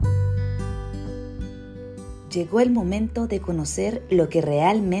Llegó el momento de conocer lo que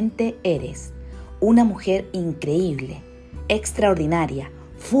realmente eres. Una mujer increíble, extraordinaria,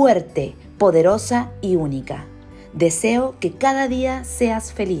 fuerte, poderosa y única. Deseo que cada día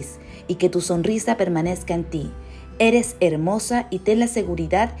seas feliz y que tu sonrisa permanezca en ti. Eres hermosa y ten la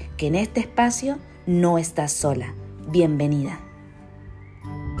seguridad que en este espacio no estás sola. Bienvenida.